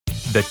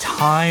The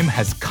time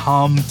has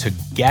come to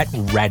get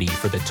ready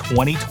for the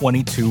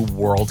 2022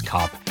 World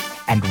Cup.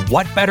 And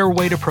what better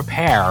way to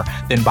prepare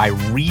than by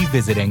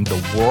revisiting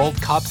the World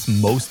Cup's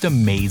most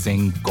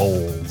amazing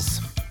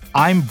goals?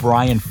 I'm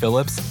Brian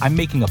Phillips. I'm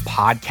making a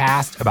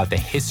podcast about the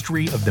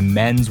history of the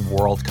Men's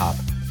World Cup,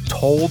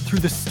 told through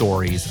the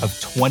stories of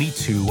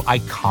 22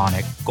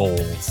 iconic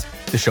goals.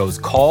 The show's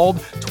called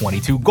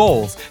 22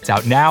 Goals. It's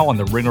out now on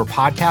the Ringer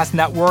Podcast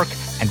Network,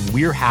 and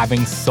we're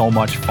having so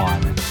much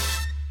fun.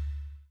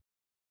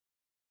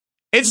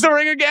 It's the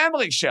Ringer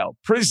Gambling Show,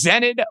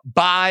 presented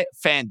by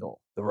FanDuel.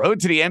 The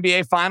road to the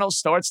NBA Finals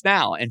starts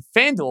now, and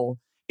FanDuel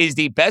is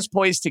the best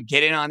place to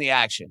get in on the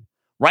action.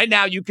 Right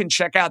now, you can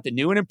check out the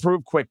new and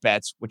improved Quick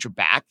Bets, which are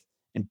back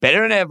and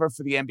better than ever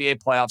for the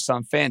NBA playoffs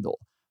on FanDuel.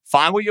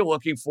 Find what you're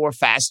looking for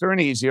faster and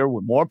easier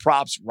with more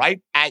props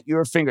right at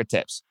your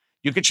fingertips.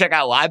 You can check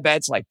out live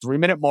bets like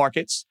 3-minute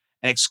markets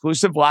and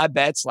exclusive live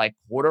bets like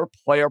quarter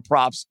player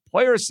props,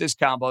 player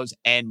assist combos,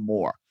 and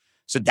more.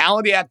 So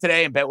download the app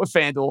today and bet with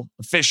FanDuel,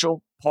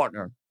 official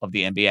partner of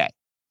the NBA.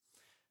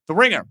 The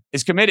Ringer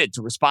is committed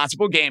to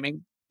responsible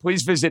gaming.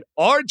 Please visit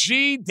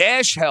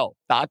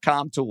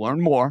rg-help.com to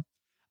learn more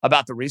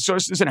about the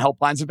resources and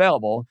helplines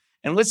available,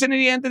 and listen to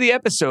the end of the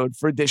episode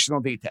for additional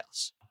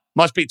details.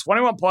 Must be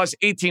 21 plus,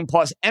 18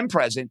 plus, and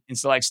present in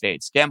select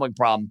states. Gambling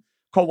problem?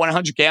 Call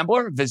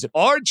 1-800-GAMBLER. Visit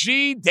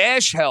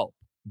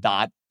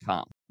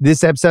rg-help.com.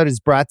 This episode is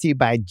brought to you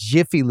by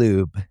Jiffy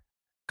Lube.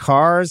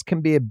 Cars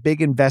can be a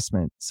big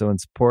investment, so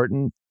it's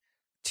important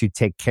to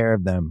take care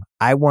of them.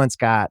 I once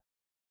got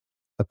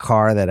a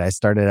car that I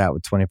started out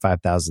with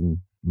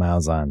 25,000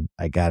 miles on.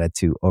 I got it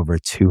to over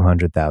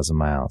 200,000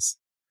 miles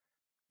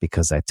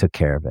because I took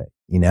care of it.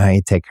 You know how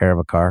you take care of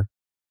a car?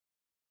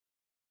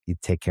 You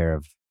take care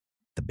of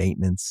the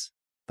maintenance,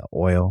 the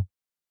oil,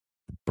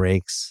 the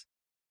brakes,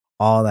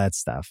 all that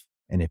stuff.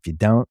 And if you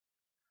don't,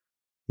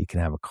 you can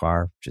have a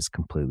car just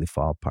completely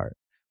fall apart.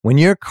 When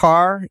your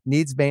car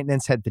needs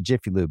maintenance, head to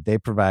Jiffy Lube. They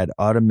provide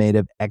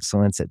automotive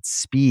excellence at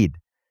speed.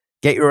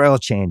 Get your oil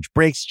change,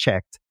 brakes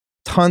checked,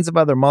 tons of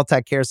other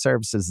multi-care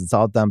services. It's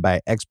all done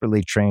by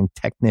expertly trained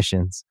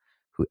technicians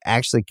who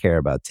actually care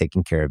about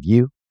taking care of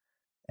you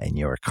and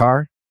your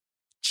car.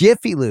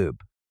 Jiffy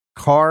Lube,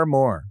 car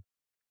more.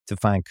 To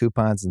find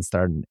coupons and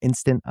start an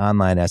instant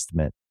online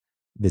estimate,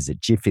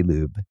 visit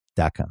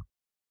jiffylube.com.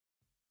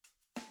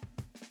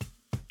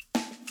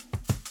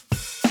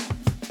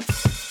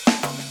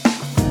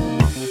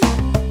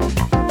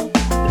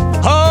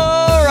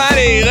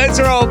 Let's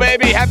roll,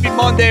 baby. Happy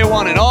Monday,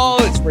 one and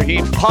all. It's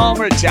Raheem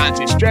Palmer, John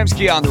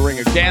Jastrzemski on the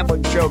Ringer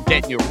Gambling Show,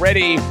 getting you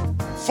ready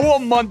for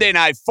Monday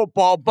Night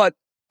Football. But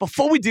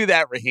before we do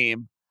that,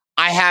 Raheem,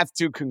 I have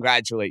to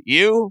congratulate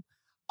you.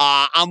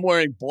 I'm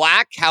wearing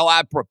black, how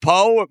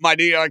apropos, with my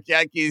New York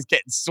Yankees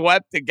getting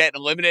swept and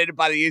getting eliminated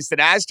by the Houston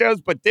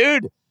Astros. But,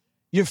 dude,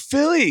 your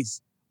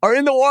Phillies are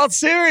in the World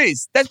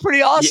Series. That's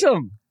pretty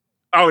awesome. Yeah.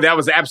 Oh, that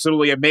was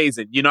absolutely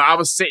amazing. You know, I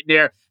was sitting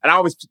there, and I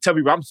always tell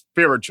people I'm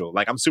spiritual.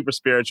 Like, I'm super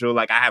spiritual.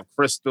 Like, I have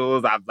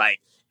crystals. I'm, like,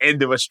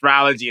 into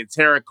astrology and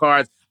tarot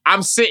cards.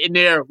 I'm sitting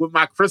there with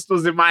my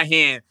crystals in my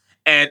hand,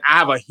 and I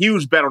have a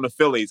huge bet on the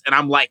Phillies. And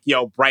I'm like,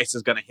 yo, Bryce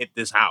is going to hit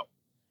this out.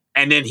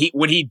 And then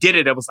when he did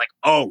it, it was like,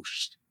 oh,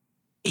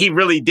 he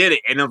really did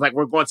it. And it was like,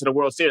 we're going to the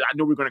World Series. I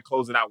knew we were going to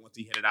close it out once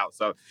he hit it out.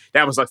 So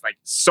that was, like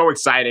so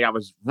exciting. I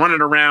was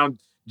running around,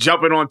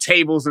 jumping on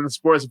tables in the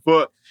sports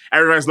book.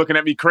 Everybody's looking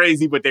at me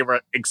crazy, but they were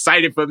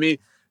excited for me.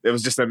 It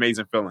was just an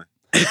amazing feeling.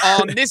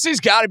 This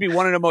has got to be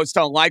one of the most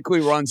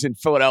unlikely runs in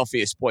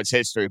Philadelphia sports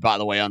history, by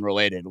the way,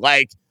 unrelated.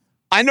 Like,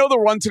 I know the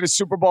run to the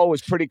Super Bowl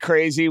was pretty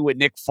crazy with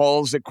Nick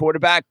Foles at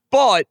quarterback,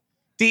 but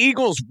the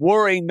Eagles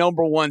were a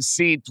number one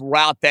seed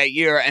throughout that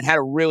year and had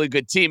a really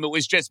good team. It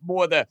was just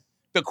more the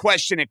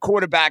question at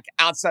quarterback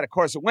outside of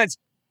Carson Wentz.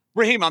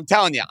 Raheem, I'm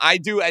telling you, I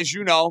do, as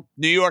you know,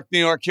 New York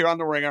here on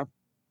the Ringer.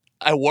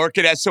 I work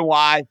at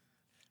SOI,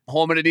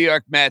 home of the New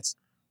York Mets.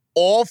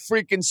 All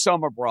freaking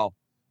summer, bro.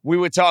 We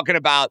were talking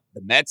about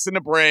the Mets and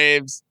the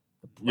Braves,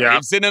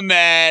 and the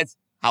Mets,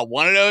 how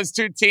one of those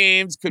two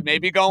teams could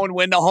maybe go and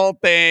win the whole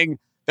thing.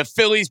 The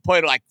Phillies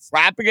played like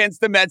crap against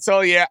the Mets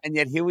all year, and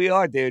yet here we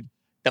are, dude.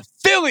 The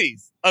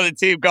Phillies are the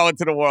team going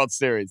to the World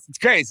Series. It's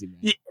crazy,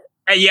 man.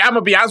 Yeah, I'm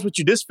going to be honest with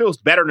you. This feels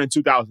better than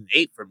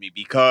 2008 for me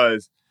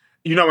because,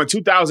 you know, in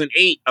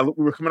 2008,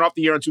 we were coming off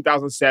the year in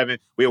 2007.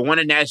 We had won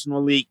a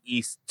National League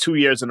East 2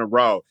 years in a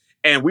row,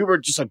 and we were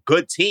just a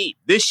good team.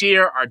 This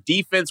year, our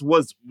defense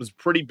was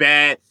pretty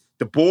bad.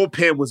 The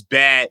bullpen was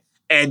bad,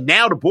 and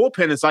now the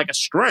bullpen is like a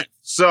strength.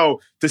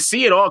 So to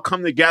see it all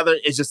come together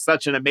is just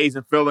such an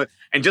amazing feeling,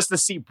 and just to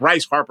see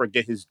Bryce Harper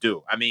get his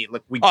due. I mean,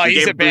 look,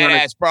 he's a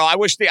badass, bro. I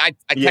wish I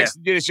texted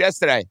you this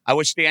yesterday. I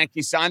wish the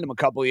Yankees signed him a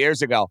couple of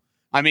years ago.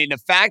 I mean, the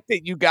fact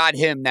that you got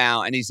him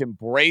now, and he's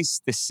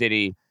embraced the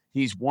city.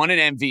 He's won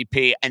an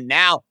MVP. And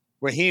now,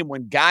 Raheem,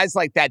 when guys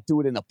like that do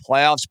it in the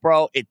playoffs,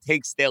 bro, it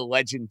takes their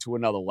legend to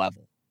another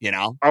level, you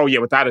know? Oh, yeah,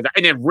 without a doubt.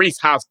 And then Reese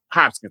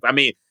Hopkins. I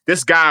mean,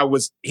 this guy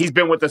he's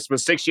been with us for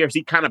 6 years.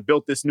 He kind of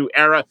built this new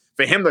era.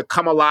 For him to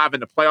come alive in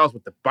the playoffs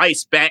with the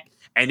bice back,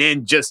 and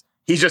then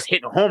he's just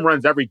hitting home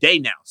runs every day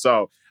now.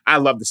 So I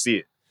love to see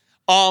it.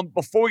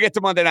 Before we get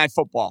to Monday Night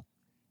Football,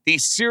 the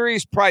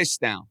series price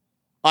now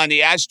on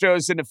the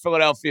Astros and the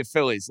Philadelphia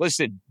Phillies.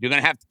 Listen, you're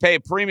going to have to pay a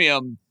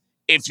premium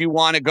if you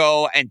want to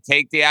go and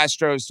take the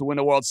Astros to win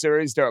the World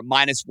Series. They're at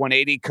minus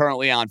 180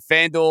 currently on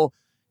FanDuel.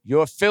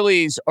 Your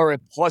Phillies are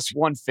at plus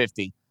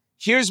 150.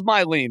 Here's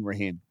my lean,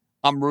 Raheem.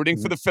 I'm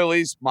rooting for the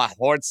Phillies. My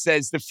heart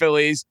says the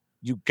Phillies.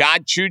 You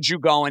got Juju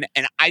going,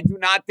 and I do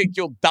not think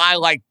you'll die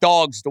like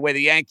dogs the way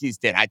the Yankees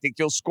did. I think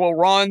you'll score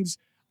runs.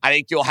 I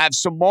think you'll have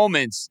some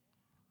moments.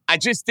 I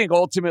just think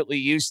ultimately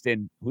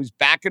Houston, who's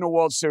back in the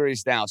World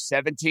Series now,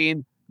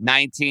 17,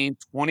 19,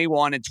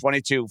 21, and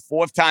 22,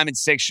 fourth time in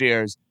 6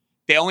 years.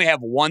 They only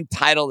have one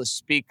title to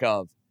speak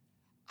of.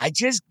 I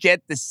just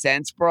get the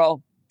sense,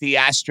 bro, the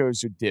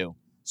Astros are due.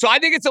 So I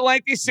think it's a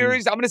lengthy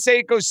series. I'm going to say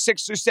it goes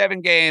 6 or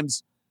 7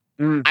 games.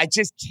 I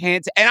just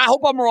can't. And I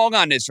hope I'm wrong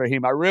on this,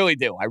 Raheem. I really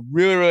do. I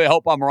really, really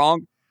hope I'm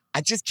wrong.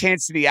 I just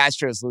can't see the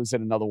Astros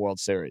losing another World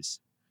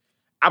Series.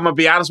 I'm going to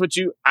be honest with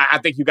you. I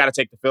think you got to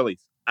take the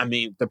Phillies. I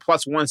mean, the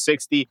plus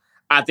 160,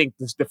 I think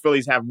the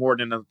Phillies have more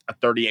than a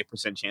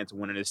 38% chance of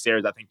winning this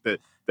series. I think the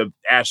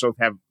Astros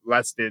have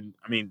less than,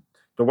 I mean,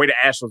 the way the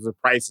Astros are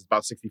priced is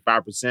about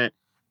 65%.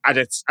 I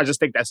just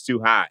think that's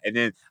too high. And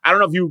then I don't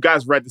know if you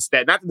guys read the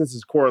stat. Not that this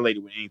is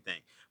correlated with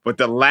anything, but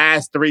the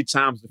last 3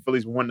 times the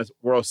Phillies won the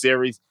World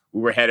Series, we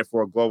were headed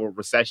for a global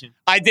recession.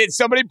 I did.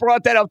 Somebody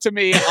brought that up to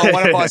me on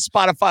one of our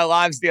Spotify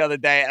Lives the other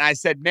day, and I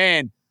said,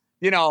 man,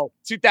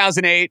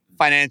 2008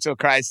 financial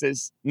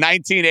crisis,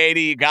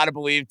 1980, you got to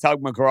believe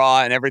Tug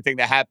McGraw and everything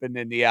that happened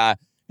in the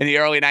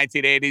early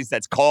 1980s.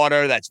 That's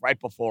Carter. That's right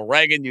before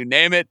Reagan. You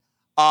name it.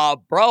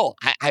 Bro,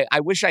 I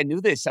wish I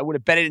knew this. I would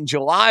have bet it in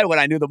July when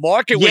I knew the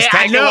market was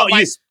tanking. I know.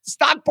 My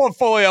stock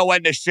portfolio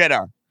went to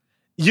shitter.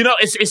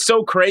 It's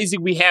so crazy.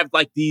 We have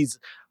these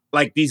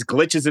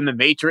glitches in the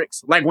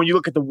Matrix. Like when you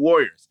look at the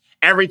Warriors,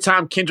 every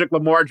time Kendrick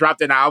Lamar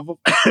dropped an album,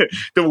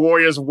 the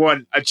Warriors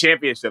won a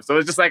championship. So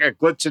it's just like a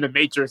glitch in the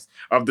Matrix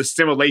of the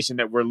simulation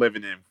that we're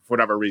living in for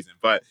whatever reason.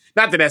 But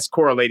not that that's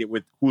correlated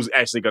with who's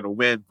actually going to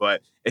win,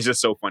 but it's just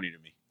so funny to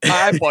me. All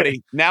right,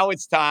 buddy. Now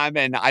it's time,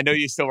 and I know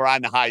you're still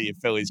riding the high, you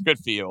Phillies. Good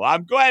for you.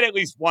 I'm glad at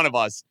least one of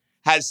us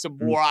has some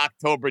more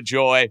October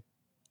joy,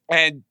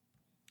 and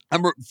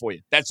I'm rooting for you.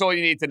 That's all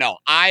you need to know.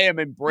 I am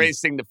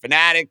embracing the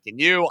fanatic, and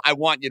I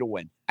want you to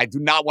win. I do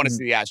not want to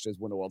see the Astros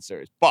win the World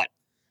Series. But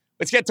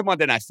let's get to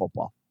Monday Night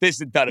Football. This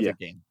is a dud of a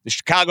game. The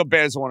Chicago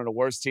Bears are one of the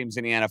worst teams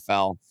in the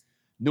NFL.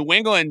 New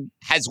England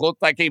has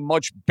looked like a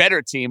much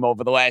better team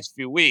over the last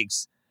few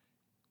weeks.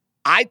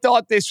 I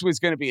thought this was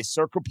going to be a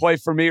circle play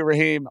for me,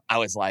 Raheem. I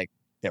was like,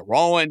 they're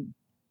rolling.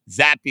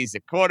 Zappe's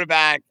at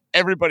quarterback.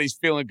 Everybody's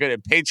feeling good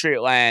in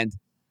Patriot land.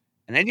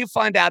 And then you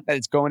find out that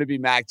it's going to be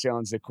Mac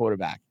Jones at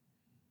quarterback.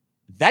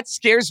 That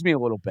scares me a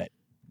little bit.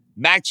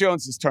 Mac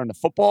Jones has turned the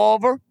football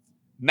over.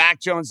 Mac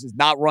Jones has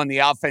not run the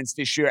offense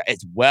this year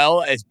as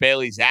well as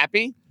Bailey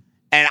Zappi.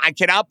 And I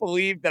cannot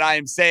believe that I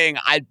am saying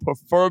I'd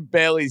prefer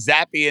Bailey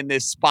Zappi in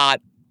this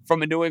spot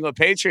from a New England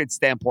Patriots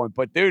standpoint.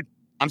 But, dude,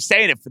 I'm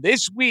saying it for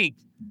this week.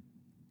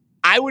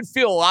 I would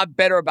feel a lot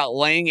better about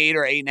laying 8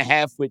 or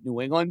 8.5 with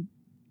New England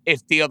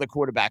if the other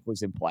quarterback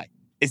was in play.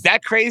 Is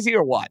that crazy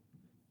or what?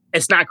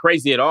 It's not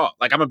crazy at all.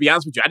 Like, I'm going to be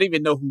honest with you. I didn't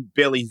even know who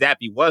Bailey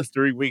Zappi was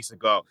 3 weeks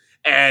ago.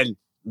 And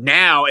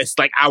now it's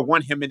like I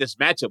want him in this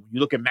matchup. When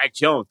you look at Mac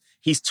Jones,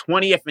 he's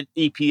 20th in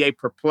EPA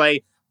per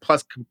play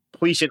plus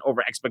completion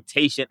over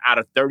expectation out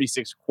of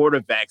 36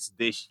 quarterbacks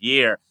this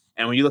year.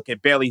 And when you look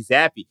at Bailey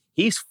Zappi,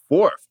 he's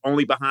 4th,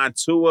 only behind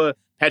Tua,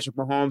 Patrick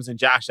Mahomes, and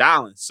Josh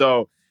Allen.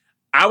 So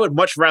I would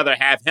much rather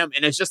have him.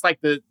 And it's just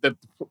like the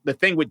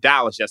thing with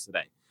Dallas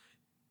yesterday.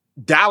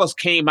 Dallas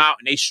came out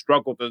and they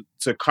struggled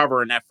to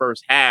cover in that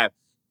first half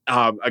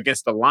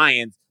against the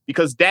Lions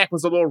because Dak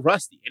was a little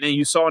rusty. And then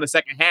you saw in the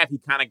second half, he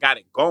kind of got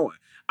it going.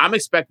 I'm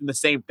expecting the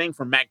same thing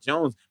from Mac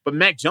Jones, but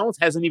Mac Jones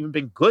hasn't even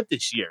been good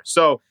this year.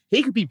 So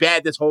he could be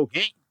bad this whole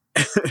game.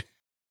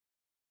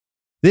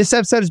 This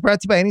episode is brought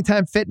to you by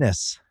Anytime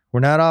Fitness. We're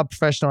not all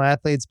professional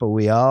athletes, but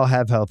we all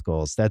have health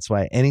goals. That's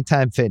why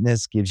Anytime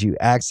Fitness gives you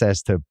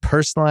access to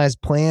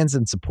personalized plans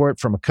and support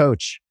from a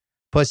coach.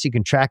 Plus, you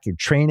can track your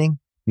training,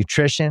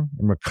 nutrition,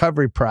 and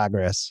recovery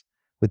progress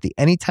with the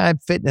Anytime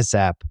Fitness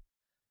app,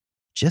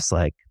 just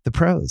like the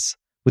pros.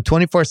 With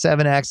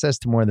 24/7 access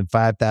to more than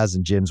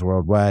 5,000 gyms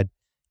worldwide,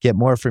 get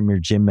more from your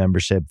gym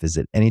membership.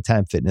 Visit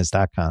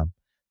anytimefitness.com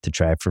to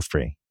try it for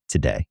free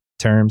today.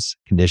 Terms,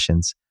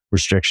 conditions,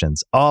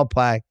 restrictions all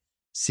apply.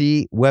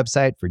 See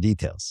website for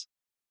details.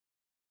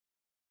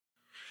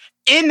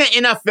 In the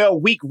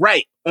NFL week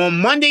right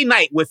on Monday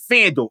night with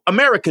FanDuel,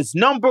 America's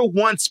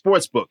 #1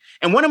 sportsbook.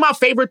 And one of my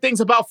favorite things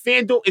about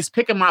FanDuel is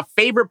picking my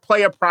favorite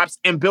player props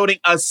and building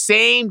a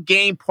same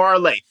game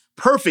parlay.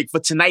 Perfect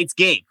for tonight's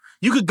game.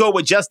 You could go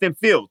with Justin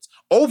Fields,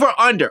 over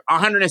under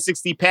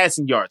 160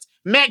 passing yards.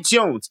 Mac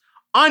Jones,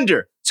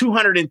 under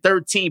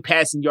 213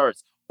 passing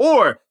yards.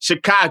 Or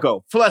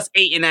Chicago, plus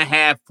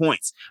 8.5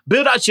 points.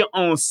 Build out your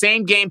own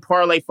same-game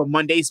parlay for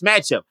Monday's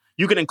matchup.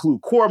 You can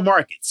include core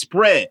market,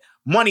 spread,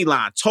 money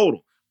line,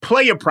 total.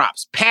 player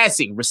props,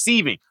 passing,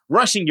 receiving,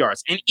 rushing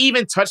yards, and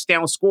even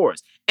touchdown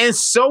scores. And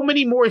so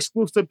many more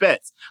exclusive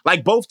bets,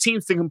 like both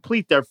teams to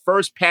complete their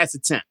first pass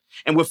attempt.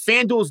 And with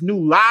FanDuel's new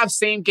live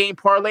same-game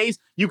parlays,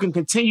 you can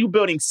continue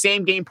building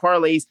same-game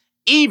parlays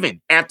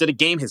even after the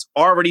game has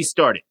already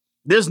started.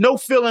 There's no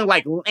feeling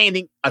like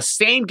landing a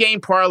same-game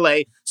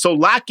parlay, so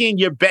lock in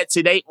your bet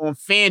today on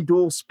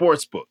FanDuel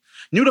Sportsbook.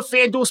 New to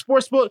FanDuel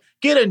Sportsbook?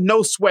 Get a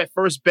no-sweat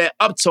first bet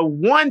up to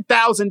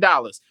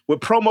 $1,000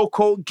 with promo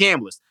code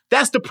GAMBLERS.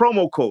 That's the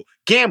promo code,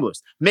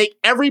 GAMBLERS. Make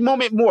every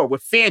moment more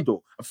with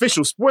FanDuel,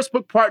 official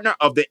sportsbook partner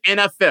of the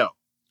NFL.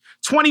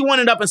 21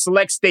 and up in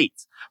select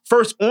states.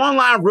 First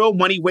online real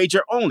money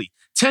wager only.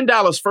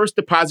 $10 first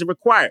deposit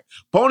required.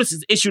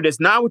 Bonuses issued as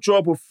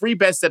non-withdrawable free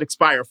bets that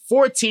expire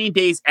 14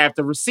 days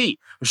after receipt.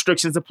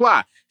 Restrictions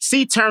apply.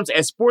 See terms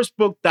at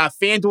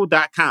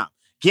sportsbook.fanduel.com.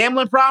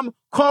 Gambling problem?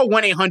 Call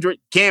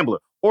 1-800-GAMBLER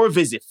or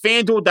visit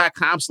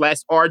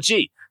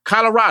fanduel.com/RG.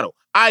 Colorado,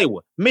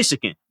 Iowa,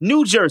 Michigan,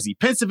 New Jersey,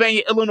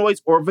 Pennsylvania, Illinois,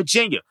 or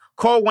Virginia.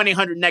 Call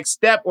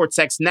 1-800-NEXT-STEP or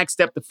text NEXT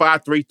STEP to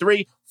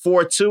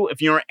 53342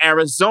 if you're in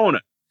Arizona.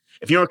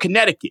 If you're in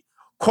Connecticut,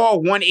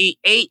 call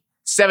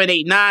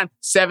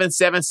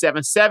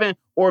 1-888-789-7777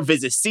 or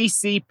visit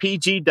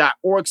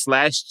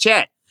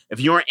ccpg.org/chat. If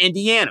you're in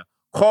Indiana,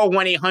 call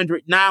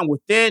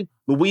 1-800-9-WITHIN.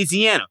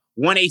 Louisiana,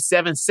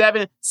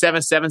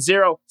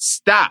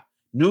 1-877-770-STOP.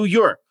 New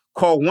York,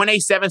 call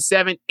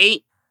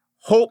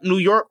 1-877-8-HOPE-NEW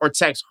YORK or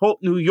text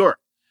HOPE New York.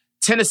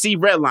 Tennessee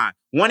Redline,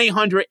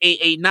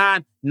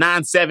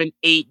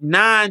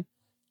 1-800-889-9789.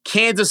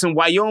 Kansas and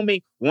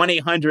Wyoming,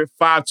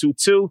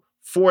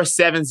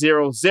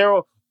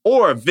 1-800-522-4700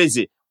 or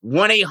visit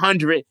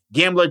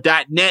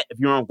 1-800-GAMBLER.net if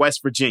you're in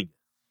West Virginia.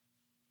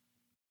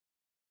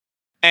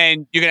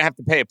 And you're going to have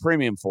to pay a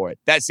premium for it.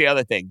 That's the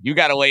other thing. You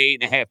got to lay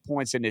 8.5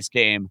 points in this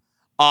game.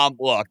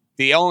 Look,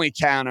 the only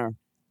counter,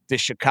 the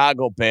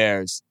Chicago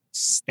Bears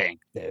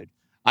stink, dude.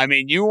 I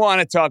mean, you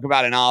want to talk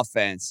about an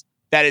offense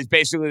that is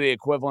basically the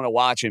equivalent of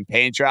watching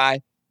paint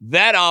dry.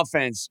 That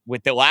offense,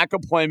 with the lack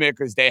of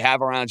playmakers they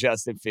have around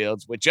Justin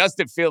Fields, with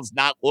Justin Fields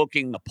not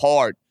looking the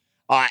part,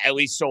 at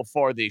least so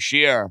far this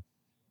year,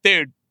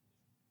 dude,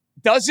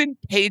 doesn't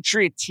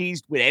Patriot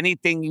teased with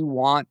anything you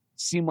want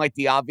seem like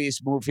the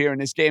obvious move here in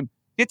this game?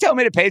 You tell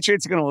me the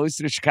Patriots are going to lose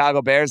to the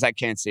Chicago Bears? I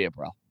can't see it,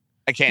 bro.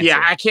 I can't see it.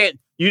 I can't.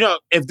 You know,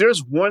 if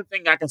there's one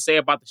thing I can say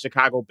about the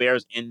Chicago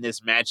Bears in this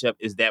matchup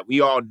is that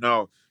we all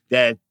know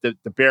that the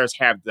Bears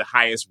have the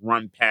highest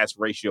run-pass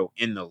ratio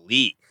in the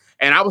league.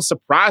 And I was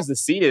surprised to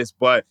see this,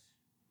 but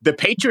the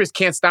Patriots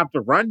can't stop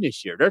the run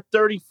this year. They're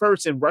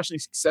 31st in rushing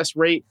success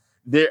rate.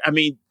 They have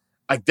the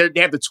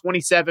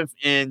 27th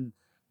in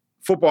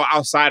Football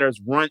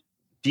Outsiders run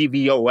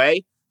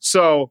DVOA.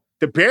 So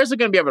the Bears are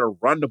going to be able to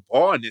run the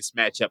ball in this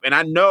matchup. And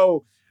I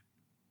know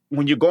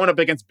when you're going up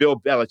against Bill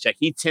Belichick,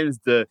 he tends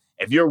to,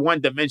 if you're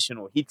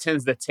one-dimensional, he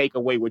tends to take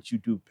away what you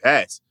do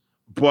best.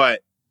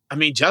 But, I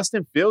mean,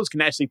 Justin Fields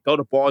can actually throw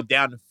the ball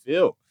down the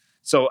field.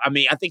 So, I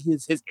mean, I think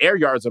his air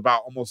yards are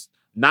about almost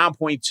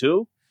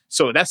 9.2.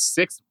 So that's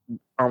 6th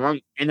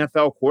among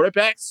NFL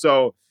quarterbacks.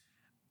 So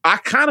I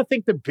kind of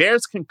think the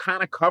Bears can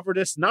kind of cover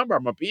this number.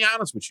 I'm going to be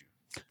honest with you.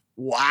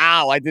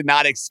 Wow, I did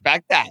not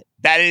expect that.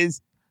 That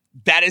is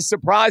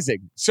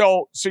surprising.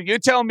 So you're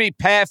telling me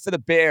path for the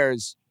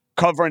Bears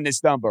covering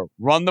this number,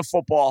 run the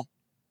football,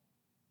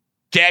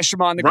 gash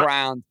them on the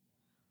ground,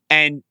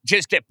 and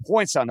just get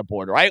points on the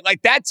board, right?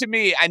 Like that to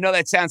me, I know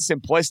that sounds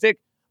simplistic,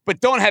 but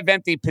don't have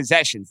empty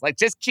possessions. Like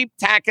just keep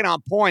tacking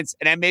on points,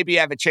 and then maybe you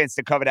have a chance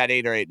to cover that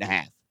 8 or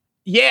 8.5.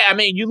 Yeah, I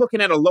mean, you're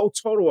looking at a low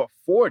total of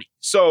 40.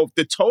 So if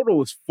the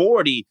total is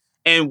 40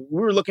 and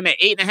we were looking at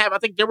 8.5, I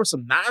think there were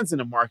some 9s in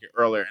the market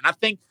earlier. And I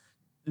think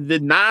the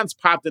 9s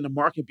popped in the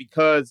market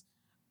because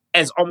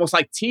as almost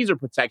like teaser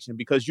protection,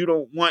 because you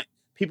don't want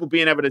people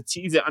being able to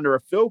tease it under a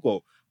field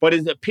goal. But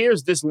it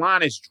appears this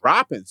line is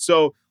dropping.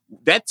 So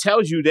that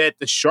tells you that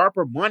the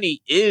sharper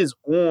money is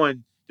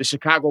on the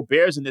Chicago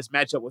Bears in this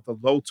matchup with a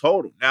low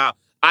total. Now,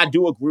 I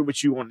do agree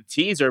with you on the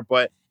teaser,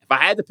 but if I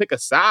had to pick a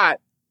side,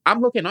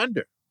 I'm looking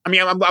under. I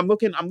mean, I'm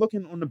looking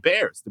on the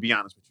Bears, to be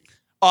honest with you.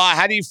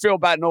 How do you feel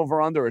about an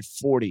over-under at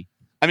 40?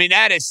 I mean,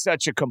 that is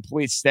such a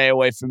complete stay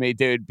away for me,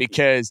 dude,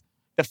 because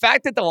the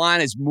fact that the line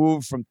has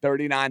moved from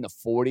 39 to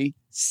 40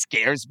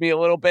 scares me a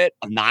little bit.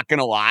 I'm not going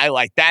to lie.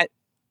 Like that,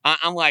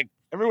 I'm like,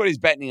 everybody's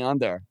betting the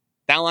under.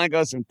 That line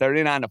goes from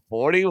 39 to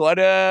 40. What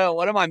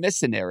am I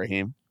missing there,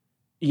 Raheem?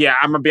 Yeah,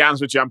 I'm going to be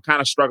honest with you. I'm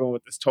kind of struggling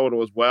with this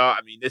total as well.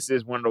 I mean, this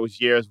is one of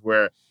those years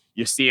where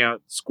you're seeing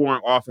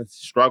scoring offense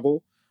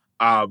struggle.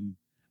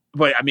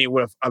 But, I mean,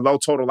 with a low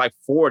total like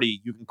 40,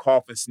 you can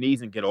cough and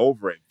sneeze and get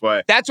over it.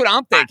 But that's what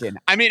I'm thinking.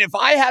 I mean, if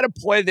I had to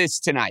play this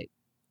tonight,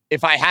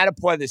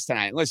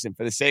 listen,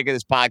 for the sake of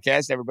this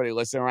podcast, everybody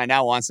listening right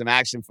now wants some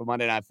action for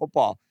Monday Night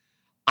Football.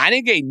 I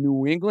think a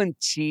New England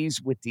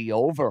tease with the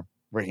over,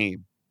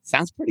 Raheem.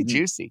 Sounds pretty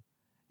juicy.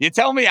 You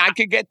tell me I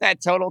could get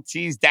that total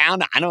tease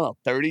down to, I don't know,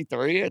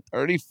 33 or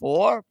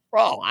 34?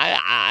 Bro,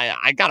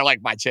 I got to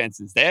like my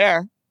chances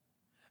there.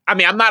 I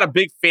mean, I'm not a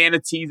big fan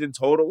of teasing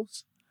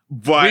totals.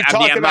 But We've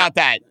talked about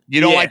that.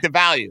 You don't like the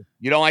value.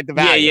 You don't like the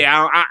value.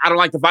 Yeah. I don't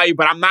like the value,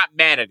 but I'm not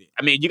mad at it.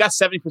 I mean, you got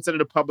 70% of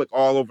the public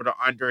all over the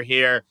under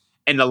here,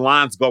 and the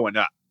line's going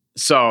up.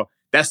 So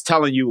that's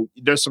telling you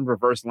there's some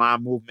reverse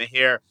line movement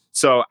here.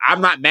 So I'm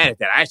not mad at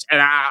that.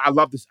 I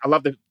love this. I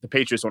love the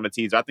Patriots on the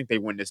tees. I think they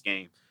win this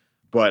game.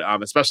 But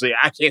especially,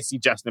 I can't see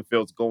Justin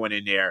Fields going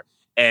in there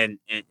and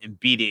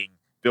beating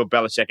Bill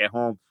Belichick at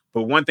home.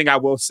 But one thing I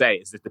will say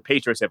is that the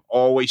Patriots have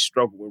always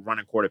struggled with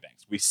running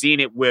quarterbacks. We've seen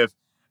it with,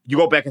 you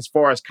go back as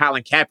far as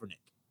Colin Kaepernick.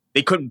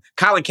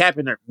 Colin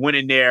Kaepernick went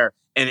in there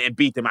and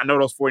beat them. I know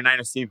those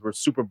 49ers teams were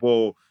Super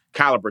Bowl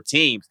caliber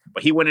teams,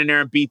 but he went in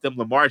there and beat them.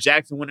 Lamar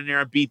Jackson went in there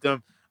and beat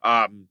them.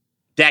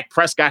 Dak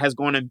Prescott has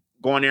gone in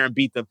there and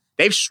beat them.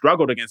 They've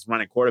struggled against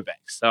running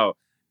quarterbacks. So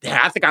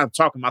I think I'm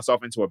talking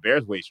myself into a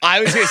Bears wager.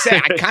 I was going to say,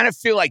 I kind of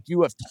feel like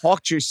you have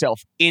talked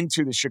yourself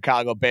into the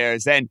Chicago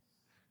Bears, and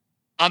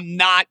I'm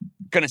not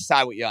going to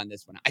side with you on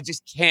this one. I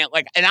just can't.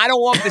 And I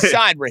don't want the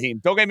side,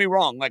 Raheem. Don't get me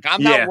wrong.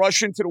 I'm not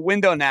rushing to the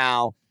window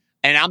now,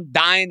 and I'm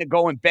dying to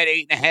go and bet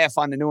 8.5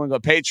 on the New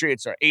England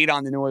Patriots or 8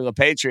 on the New England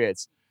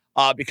Patriots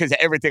because of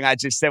everything I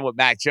just said with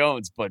Mac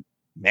Jones. But,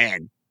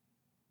 man,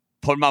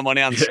 putting my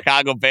money on the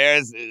Chicago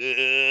Bears,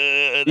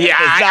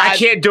 I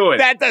can't do it.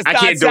 That does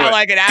not sound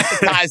like an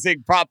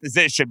appetizing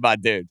proposition, my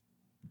dude.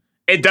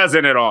 It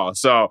doesn't at all.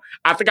 So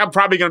I think I'm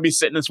probably going to be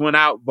sitting this one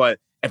out, but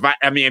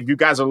if you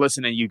guys are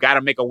listening, you got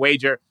to make a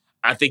wager.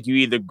 I think you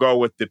either go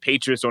with the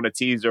Patriots on the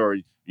tees or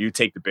you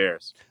take the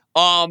Bears.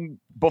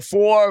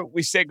 Before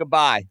we say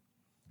goodbye,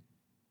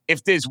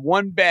 if there's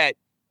one bet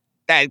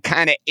that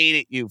kind of ate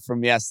at you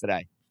from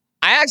yesterday,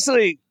 I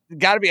actually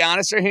got to be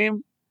honest,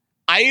 Raheem,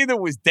 I either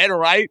was dead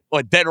right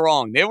or dead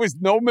wrong. There was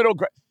no middle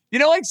ground. You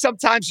know,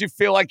 sometimes you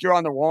feel like you're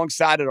on the wrong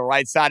side or the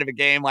right side of a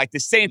game, like the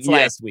Saints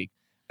last week.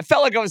 I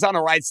felt like I was on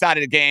the right side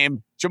of the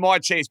game.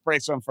 Jamar Chase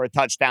breaks one for a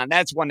touchdown.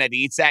 That's one that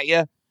eats at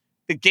you.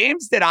 The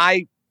games that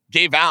I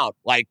gave out,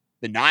 like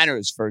the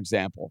Niners, for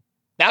example,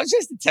 that was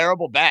just a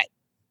terrible bet.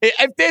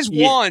 If there's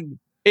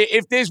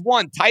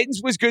one,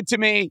 Titans was good to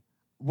me.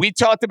 We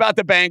talked about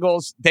the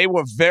Bengals. They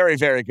were very,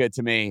 very good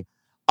to me.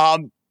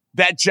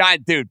 That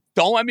Giant, dude,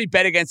 don't let me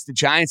bet against the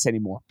Giants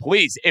anymore.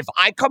 Please. If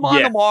I come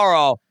on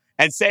tomorrow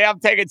and say I'm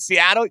taking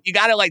Seattle, you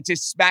got to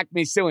just smack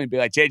me silly and be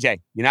like,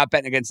 JJ, you're not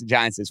betting against the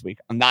Giants this week.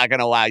 I'm not going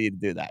to allow you to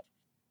do that.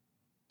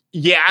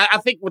 Yeah, I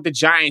think with the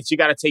Giants, you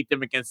got to take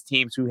them against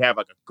teams who have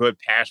a good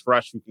pass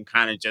rush, who can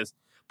kind of just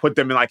put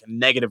them in a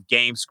negative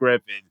game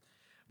script.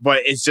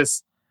 But it's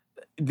just,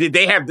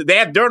 they're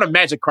on a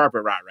magic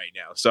carpet ride right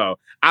now. So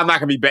I'm not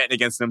going to be betting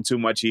against them too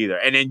much either.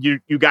 And then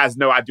you guys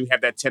know I do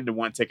have that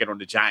 10-1 ticket on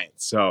the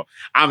Giants. So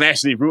I'm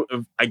actually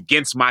rooting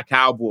against my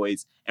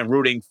Cowboys and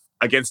rooting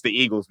against the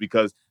Eagles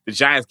because the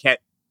Giants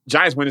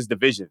win this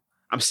division.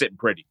 I'm sitting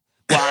pretty.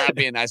 Well, that'd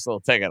be a nice little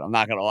ticket. I'm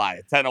not going to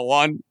lie.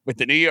 10-1 with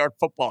the New York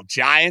Football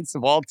Giants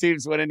of all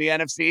teams winning the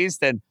NFC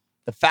East, and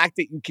the fact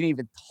that you can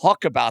even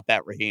talk about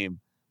that, Raheem,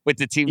 with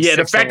the team. Yeah,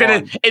 the fact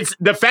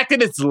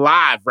that it's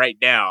live right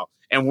now,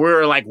 and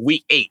we're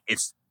week 8.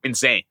 It's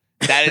insane.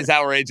 That is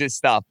outrageous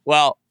stuff.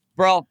 Well,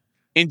 bro,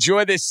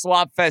 enjoy this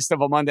slop fest of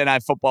a Monday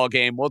Night Football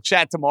game. We'll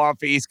chat tomorrow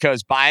for East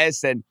Coast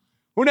bias, and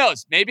who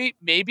knows? Maybe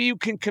you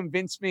can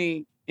convince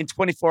me in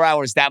 24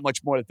 hours that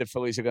much more that the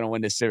Phillies are going to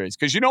win this series.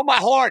 Because you know my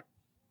heart.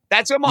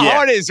 That's where my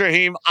heart is,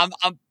 Raheem.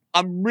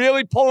 I'm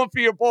really pulling for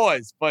your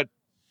boys, but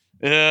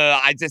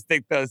I just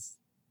think those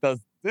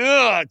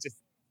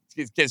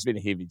just gives me the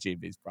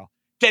heebie-jeebies, bro.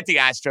 Get the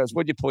Astros,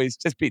 would you please?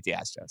 Just beat the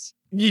Astros.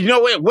 You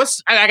know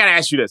what? I got to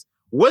ask you this.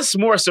 What's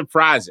more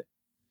surprising?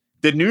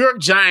 The New York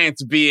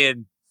Giants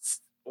being,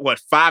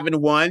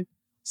 5-1?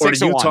 Or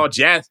the Utah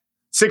Jazz,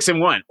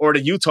 6-1? Or the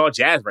Utah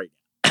Jazz right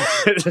now?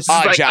 This is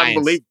Giants.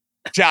 Unbelievable.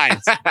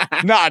 Giants.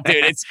 Nah, dude.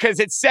 It's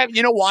because it's 7.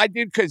 You know why,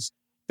 dude? Because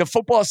the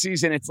football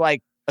season, it's a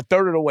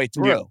third of the way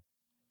through. Yeah.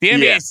 The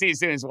NBA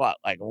season is what?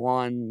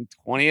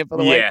 1/20th of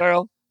the way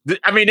through?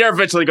 I mean, they're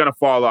eventually going to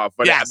fall off.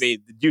 But I mean,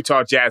 the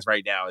Utah Jazz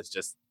right now is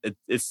just,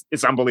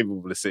 it's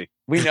unbelievable to see.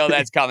 We know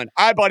that's coming.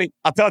 All right, buddy.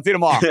 I'll talk to you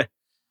tomorrow.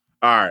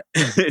 All right.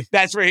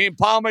 That's Raheem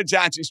Palmer.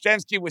 John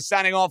Jastrzemski was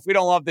signing off. We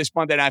don't love this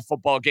Monday Night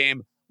Football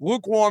game.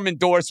 Lukewarm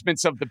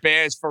endorsements of the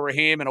Bears for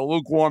Raheem and a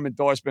lukewarm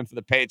endorsement for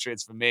the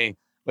Patriots for me.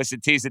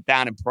 Listen, tease it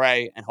down and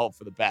pray and hope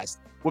for the best.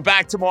 We're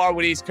back tomorrow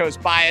with East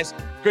Coast Bias.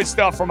 Good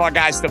stuff from our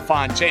guy,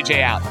 Stefan.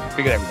 JJ out.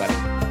 Be good,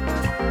 everybody.